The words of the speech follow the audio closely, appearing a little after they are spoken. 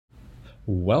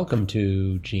Welcome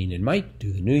to Gene and Mike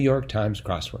do the New York Times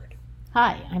crossword.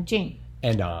 Hi, I'm Jean.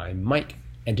 And I'm Mike.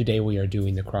 And today we are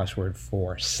doing the crossword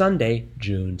for Sunday,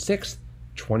 June 6th,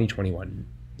 2021.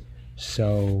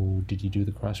 So, did you do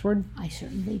the crossword? I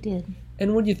certainly did.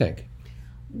 And what do you think?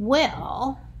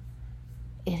 Well,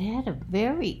 it had a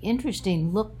very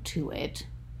interesting look to it.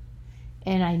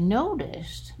 And I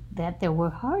noticed that there were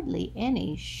hardly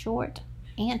any short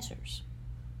answers.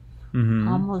 Mm-hmm.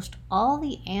 Almost all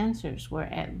the answers were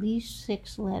at least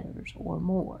 6 letters or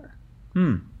more,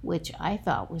 which I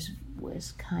thought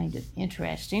was kind of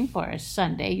interesting for a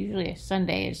Sunday. Usually a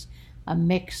Sunday is a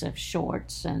mix of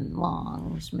shorts and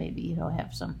longs. Maybe you'll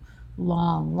have some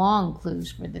long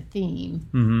clues for the theme.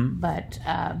 Mm-hmm. But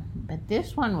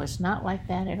this one was not like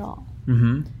that at all.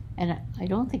 Mm-hmm. And I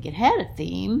don't think it had a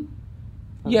theme.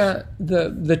 Yeah,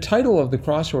 the title of the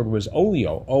crossword was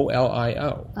Olio,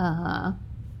 O-L-I-O. Uh-huh.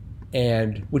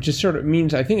 And which is sort of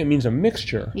means, I think it means a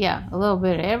mixture. Yeah, a little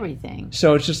bit of everything.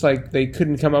 So it's just like they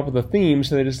couldn't come up with a theme,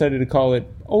 so they decided to call it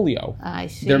Olio. I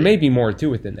see. There may be more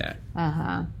to it than that.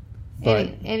 Uh-huh.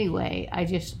 But Anyway,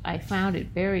 I found it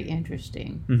very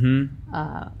interesting.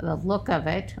 mm-hmm. The look of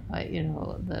it,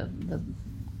 the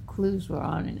clues were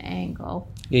on an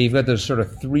angle. Yeah, you've got those sort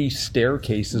of 3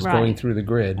 staircases Right. going through the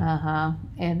grid. Uh-huh.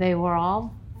 And they were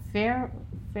all fairly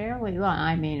long.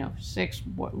 I mean,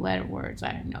 6-letter words.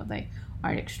 I know they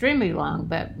aren't extremely long,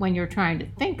 but when you're trying to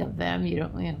think of them,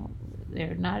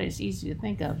 they're not as easy to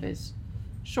think of as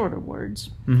shorter words.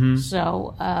 Mm-hmm.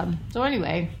 So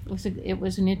anyway, it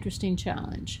was an interesting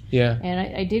challenge. Yeah.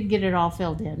 And I did get it all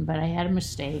filled in, but I had a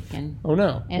mistake, and Oh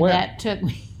no. and Where? that took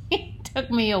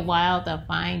me a while to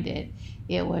find it.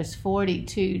 It was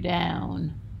 42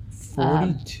 down.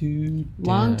 42 down.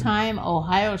 Longtime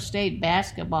Ohio State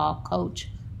basketball coach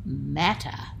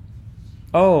Matta.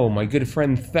 Oh, my good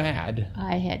friend Thad.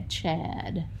 I had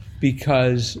Chad.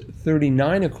 Because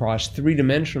 39 across,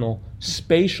 3-dimensional,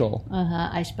 spatial.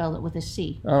 I spelled it with a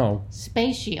C. Oh.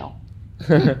 Spatial.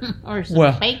 Or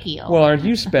Well, spacial. Well, aren't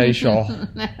you spatial?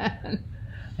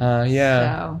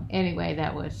 Yeah. So anyway,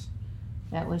 that was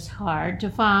hard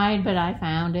to find, but I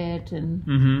found it, and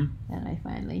Mm-hmm. I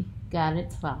finally got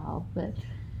it solved. But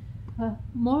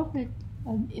more of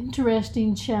an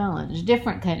interesting challenge,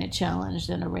 different kind of challenge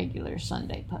than a regular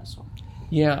Sunday puzzle.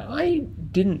 Yeah, I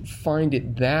didn't find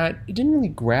it didn't really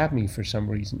grab me for some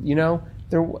reason.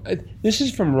 This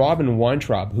is from Robin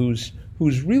Weintraub, who's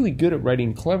really good at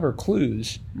writing clever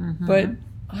clues, but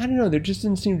I don't know, there just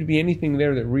didn't seem to be anything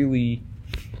there that really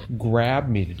grabbed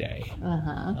me today.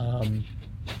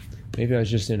 Maybe I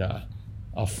was just in a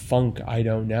funk, I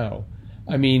don't know.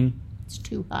 I mean, It's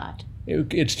too hot.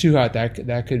 it's too hot,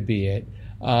 that could be it.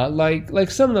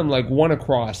 Like some of them, like one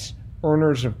across,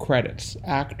 earners of credits,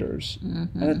 actors.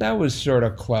 That was sort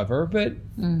of clever, but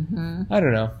I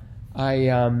don't know.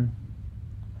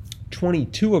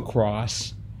 22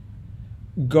 across,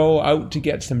 go out to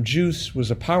get some juice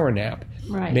was a power nap.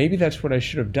 Right. Maybe that's what I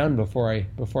should have done before I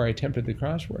attempted the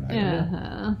crossword. I don't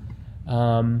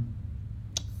know.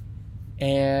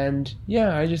 And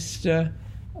yeah, I just I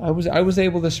was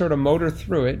able to sort of motor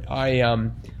through it. I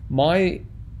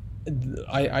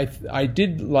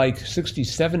did like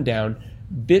 67 down,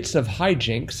 bits of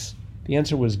hijinks. The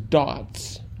answer was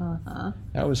dots.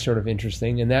 That was sort of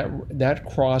interesting, and that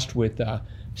crossed with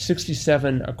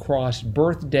 67 across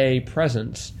birthday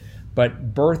presents,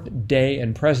 but birthday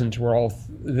and presents were all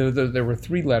there were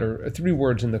 3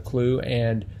 words in the clue,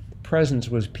 and presents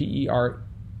was P-E-R-E-S-E-N-C-E.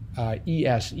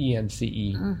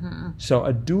 So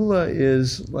a doula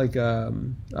is like a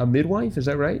midwife, is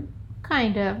that right?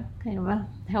 Kind of a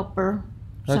helper,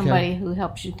 Okay. somebody who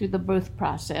helps you through the birth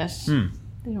process.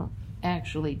 They don't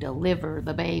actually deliver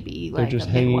the baby like just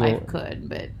a hanging midwife could,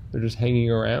 but They're just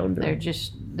hanging around? Or? they're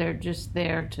just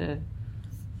there to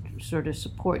sort of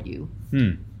support you.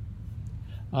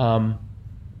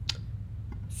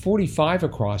 45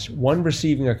 across, one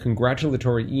receiving a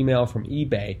congratulatory email from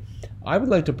eBay. I would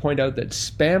like to point out that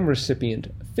spam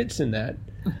recipient fits in that,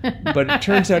 but it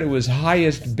turns out it was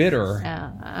highest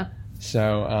bidder.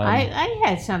 So I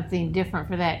had something different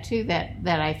for that too that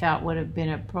I thought would have been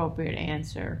an appropriate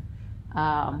answer.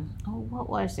 What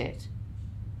was it?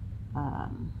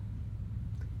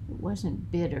 It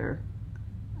wasn't bidder.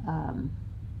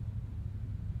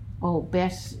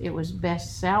 It was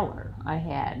bestseller. I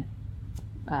had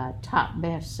top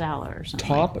bestseller or something.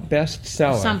 top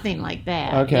bestseller. Something like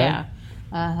that. Okay.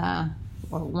 Yeah.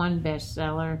 Or one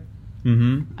bestseller.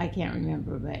 I can't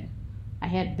remember, but I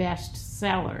had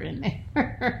bestseller in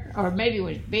there. Or maybe it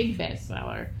was big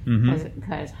bestseller,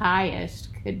 because highest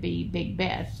could be big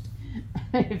best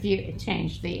if you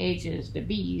change the H's to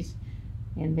B's.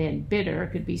 And then bitter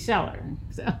could be cellar.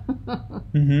 So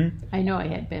I know I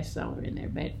had bestseller in there,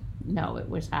 but no, it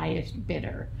was highest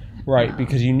bidder. Right,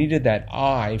 because you needed that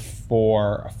I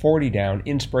for 40 down,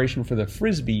 inspiration for the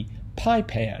Frisbee pie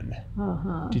pan.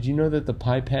 Did you know that the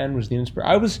pie pan was the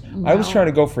inspiration? I was trying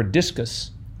to go for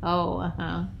discus.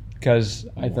 Because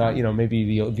I thought,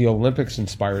 maybe the Olympics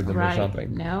inspired them or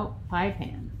something. No, pie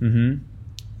pan.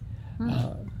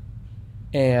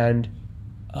 And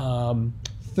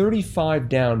 35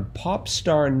 down, pop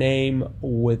star name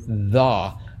with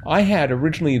the. I had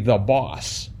originally The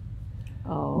Boss.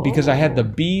 Oh. Because I had the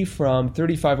B from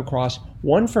 35 across,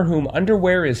 one for whom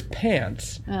underwear is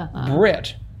pants.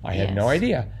 Brit. I had no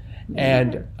idea.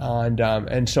 And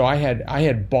so I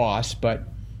had Boss, but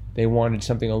they wanted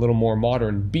something a little more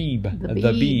modern. Beeb.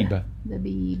 The Beeb. The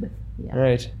Beeb. Yeah.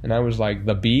 Right. And I was like,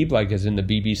 the Beeb, like as in the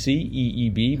BBC,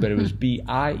 EEB, but it was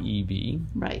BIEB.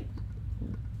 Right.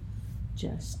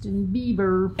 Justin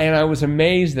Bieber. And I was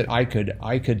amazed that I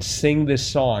could sing this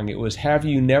song. It was Have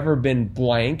You Never Been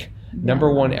Blank,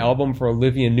 #1 album for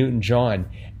Olivia Newton-John.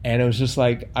 And it was just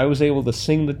like, I was able to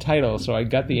sing the title, so I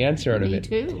got the answer out of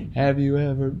it. Me too. Have you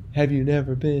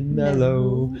never been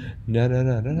mellow? Na, na,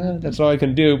 na, na, na. That's all I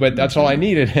can do, but that's all I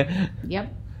needed.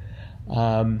 Yep.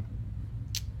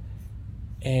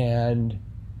 And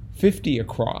 50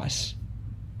 across.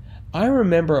 I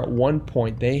remember at one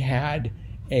point they had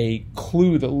a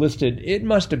clue that listed, it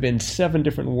must have been 7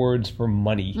 different words for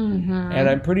money. And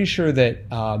I'm pretty sure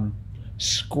that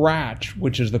scratch,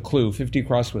 which is the clue, 50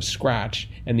 across was scratch,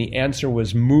 and the answer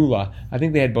was moolah. I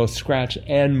think they had both scratch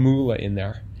and moolah in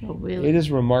there. Oh, really? It is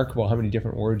remarkable how many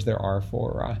different words there are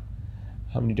for,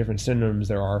 how many different synonyms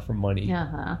there are for money.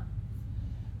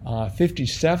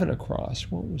 57 across,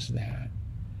 what was that?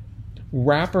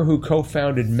 Rapper who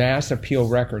co-founded Mass Appeal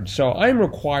Records. So I'm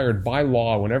required by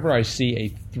law, whenever I see a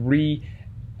 3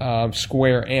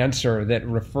 square answer that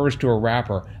refers to a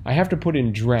rapper, I have to put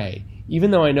in Dre.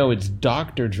 Even though I know it's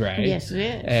Dr. Dre. Yes, it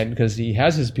is. And because he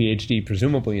has his PhD,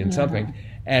 presumably, in something.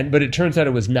 But it turns out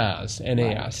it was Nas,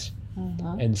 N-A-S.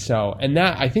 And so, and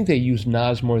that, I think they use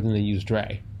Nas more than they use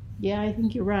Dre. Yeah, I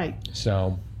think you're right.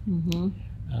 So,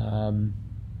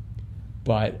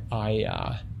 but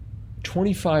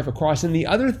 25 across. And the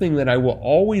other thing that I will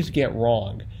always get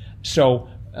wrong, so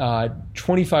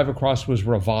 25 across was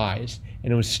revised.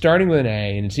 And it was starting with an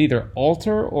A, and it's either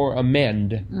alter or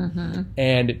amend.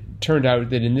 And it turned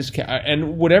out that in this case,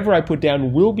 and whatever I put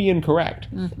down will be incorrect.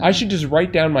 I should just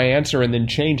write down my answer and then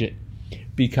change it,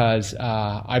 because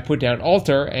I put down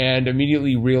alter and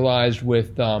immediately realized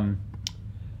with 2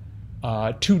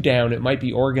 down it might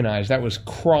be organized. That was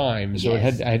crime, so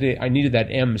I needed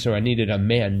that M, so I needed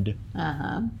amend.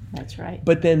 That's right.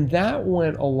 But then that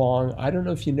went along. I don't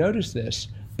know if you noticed this,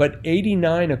 but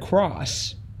 89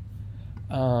 across.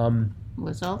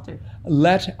 Was altered.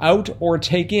 Let out or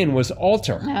take in was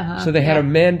alter. So they had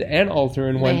amend and alter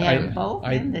in one. They had both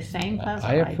in the same puzzle.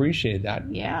 I appreciate that.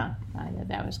 Yeah,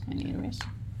 that was kind of interesting.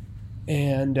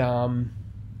 And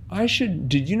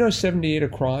did you know 78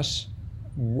 across?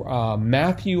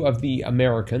 Matthew of the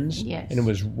Americans. Yes. And it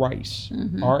was Rice.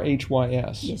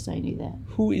 R-H-Y-S. Yes, I knew that.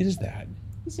 Who is that?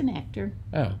 He's an actor.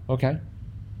 Oh, okay.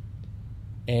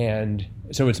 And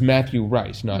so it's Matthew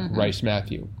Rice, not Rice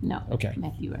Matthew. No. Okay.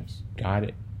 Matthew Rice. Got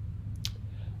it.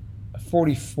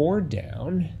 44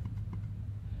 down.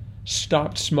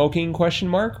 Stopped smoking ?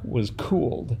 Was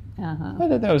cooled. I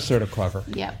thought that was sort of clever.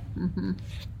 Yep.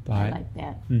 But, I like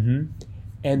that. And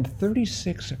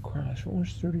 36 across. What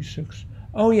was 36?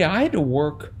 Oh yeah, I had to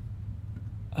work.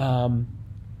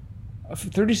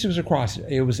 36 across.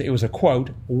 It was a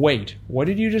quote. Wait, what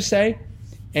did you just say?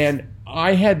 And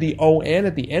I had the O-N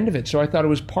at the end of it, so I thought it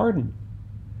was pardon.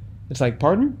 It's like,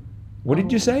 pardon? What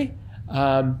did you say?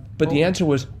 But the answer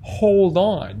was, hold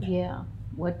on. Yeah.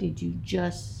 What did you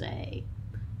just say?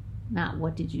 Not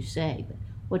what did you say, but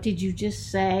what did you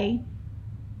just say?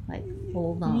 Like,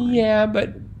 hold on. Yeah,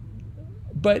 but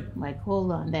like,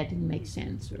 hold on, that didn't make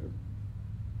sense. Or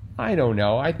I don't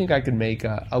know. I think I could make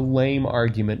a lame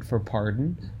argument for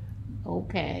pardon.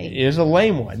 Okay. It is a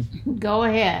lame one. Go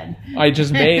ahead. I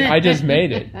just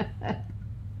made it.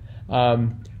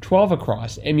 12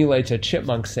 across emulates a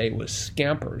chipmunk say it was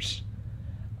scampers.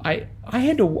 I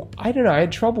had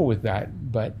trouble with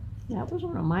that, but that was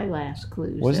one of my last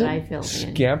clues I filled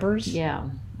in. Scampers? Yeah.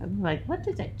 I'm like, what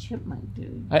did that chipmunk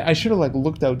do? I should have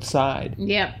looked outside.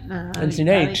 Yep. And said,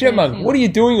 hey, chipmunk, what are you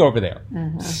doing over there?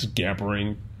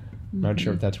 Scampering. Not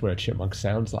sure if that's what a chipmunk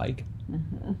sounds like.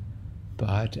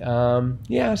 But,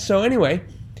 yeah, so anyway,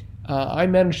 I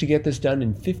managed to get this done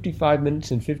in 55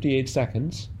 minutes and 58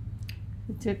 seconds.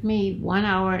 It took me 1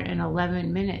 hour and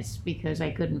 11 minutes because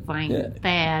I couldn't find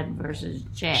Thad versus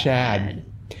Chad.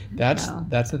 That's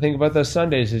the thing about those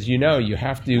Sundays is, you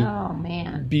have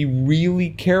to be really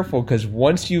careful because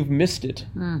once you've missed it.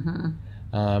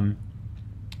 Mm-hmm.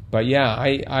 But yeah,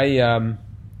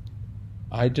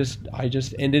 I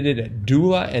just ended it at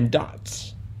Dula and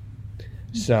Dots.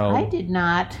 So I did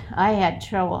not. I had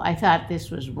trouble. I thought this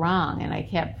was wrong, and I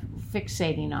kept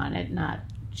fixating on it, not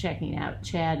checking out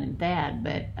Chad and Thad.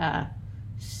 But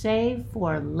save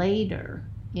for later,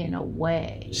 in a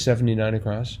way. 79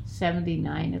 across.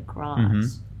 79 across.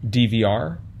 Mm-hmm.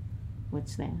 DVR.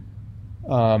 What's that?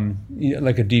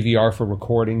 Like a DVR for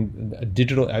recording a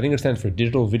digital. I think it stands for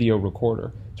digital video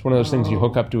recorder. It's one of those things you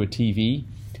hook up to a TV,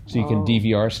 so you can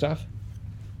DVR stuff.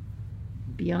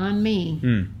 Beyond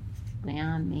me.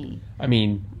 Beyond me. I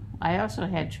mean, I also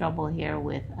had trouble here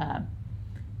with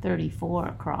 34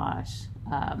 across,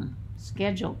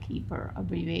 schedule keeper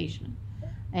abbreviation,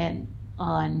 and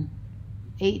on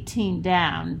 18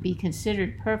 down, be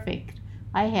considered perfect,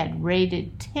 I had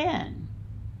rated 10.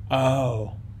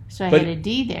 Oh. So I had a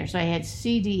D there, so I had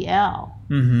CDL.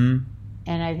 Mm-hmm.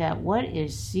 And I thought, what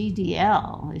is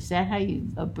CDL? Is that how you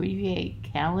abbreviate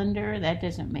calendar? That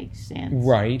doesn't make sense.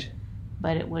 Right.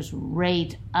 But it was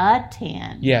rate a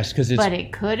 10. Yes, because it's... But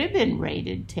it could have been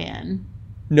rated 10.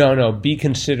 No. Be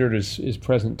considered is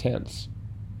present tense.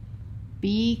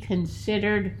 Be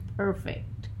considered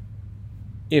perfect.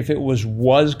 If it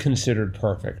was considered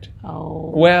perfect.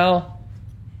 Oh. Well...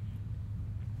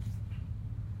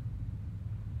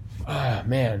 Ah,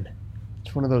 man.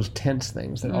 It's one of those tense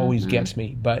things that always gets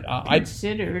me. But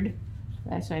considered,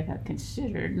 that's what I thought,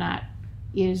 considered, not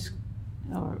is...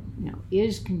 Or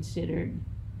is considered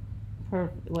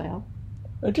perfect. Well,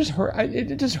 it just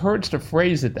hurts to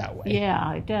phrase it that way.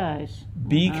 Yeah, it does.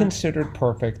 Be considered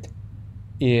perfect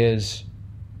is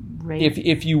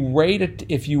if you rate a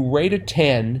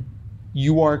 10,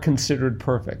 you are considered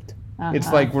perfect.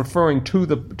 It's like referring to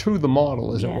the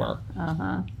model, as it were.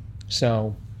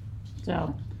 So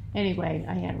anyway,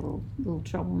 I had a little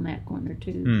trouble in that corner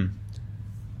too.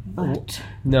 But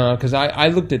no, because I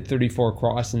looked at 34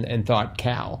 across and thought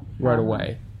Cal right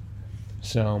away.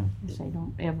 So I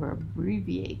don't ever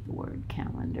abbreviate the word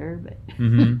calendar, but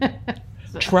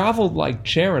traveled like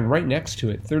Sharon right next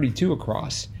to it, 32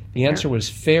 across. The answer was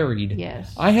ferried.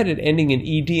 Yes, I had it ending in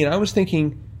ed, and I was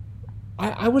thinking,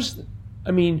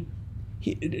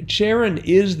 Sharon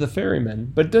is the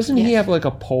ferryman, but doesn't he have like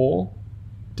a pole?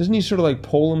 Doesn't he sort of like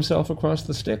pole himself across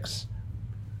the Styx?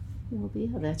 Well,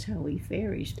 yeah, that's how he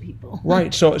ferries people.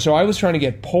 Right. So I was trying to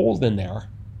get poled in there.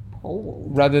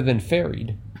 Poled? Rather than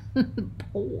ferried.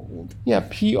 Poled. Yeah,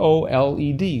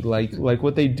 POLED, like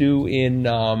what they do in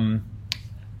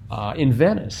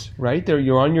Venice, right? There,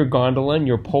 you're on your gondola and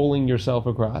you're poling yourself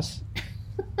across.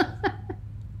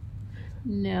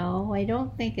 No, I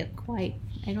don't think I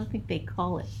don't think they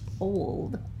call it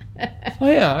poled. Oh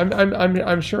yeah,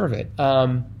 I'm sure of it.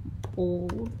 Poled.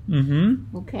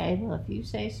 Mm-hmm. Okay, well, if you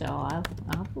say so, I'll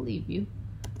believe you.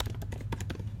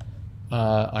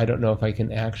 I don't know if I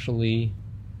can actually...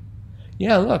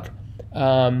 Yeah, look.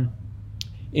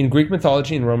 In Greek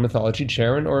mythology and Roman mythology,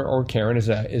 Charon or Charon is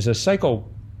a psychopomp,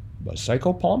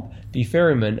 the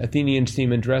ferryman, Athenian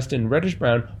seaman dressed in reddish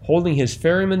brown, holding his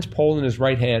ferryman's pole in his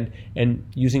right hand and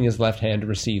using his left hand to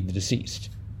receive the deceased.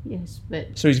 Yes,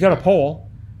 but... So he's got a pole.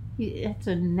 That's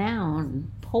a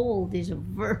noun. Poled is a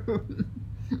verb.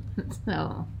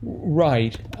 So...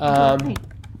 Right.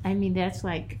 That's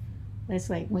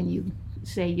like when you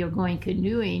say you're going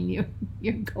canoeing,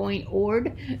 you're going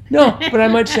oared. No, but I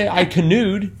might say I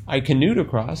canoed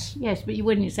across. Yes, but you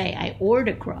wouldn't say I oared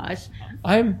across.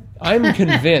 I'm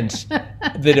convinced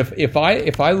that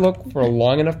if I look for a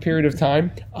long enough period of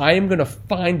time, I am going to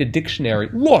find a dictionary.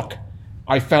 Look,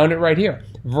 I found it right here.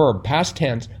 Verb, past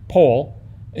tense, pole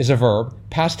is a verb.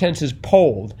 Past tense is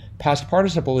poled. Past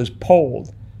participle is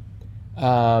poled.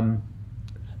 The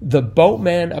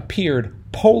boatman appeared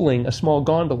poling a small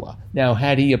gondola. Now,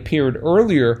 had he appeared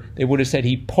earlier, they would have said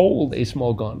he poled a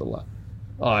small gondola.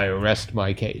 I rest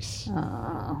my case.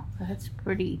 Oh, that's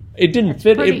pretty... It didn't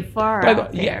fit. Pretty far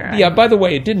out there. Yeah, by the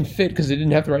way, it didn't fit because it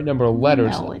didn't have the right number of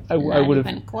letters. No, it's not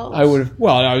even close. I would have...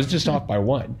 Well, I was just off by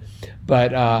one.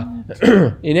 But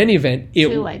in any event...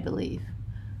 Two, I believe.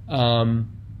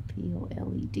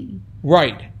 POLED.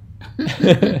 Right.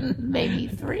 Maybe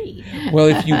 3. Well,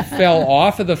 if you fell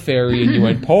off of the ferry and you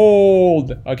went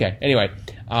poled. Okay, anyway.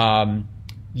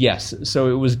 Yes, so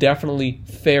it was definitely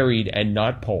ferried and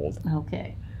not poled.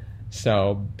 Okay.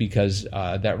 So, because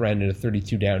that ran in a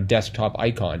 32 down desktop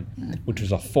icon, which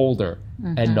was a folder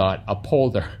and not a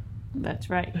polder. That's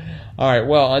right. All right.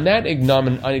 Well, on that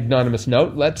anonymous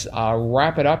note, let's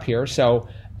wrap it up here. So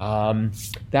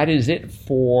that is it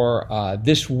for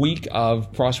this week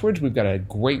of Crosswords. We've got a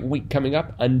great week coming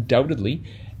up, undoubtedly.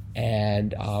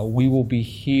 And we will be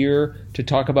here to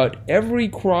talk about every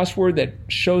crossword that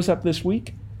shows up this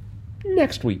week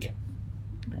next week.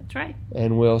 That's right.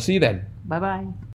 And we'll see you then. Bye-bye.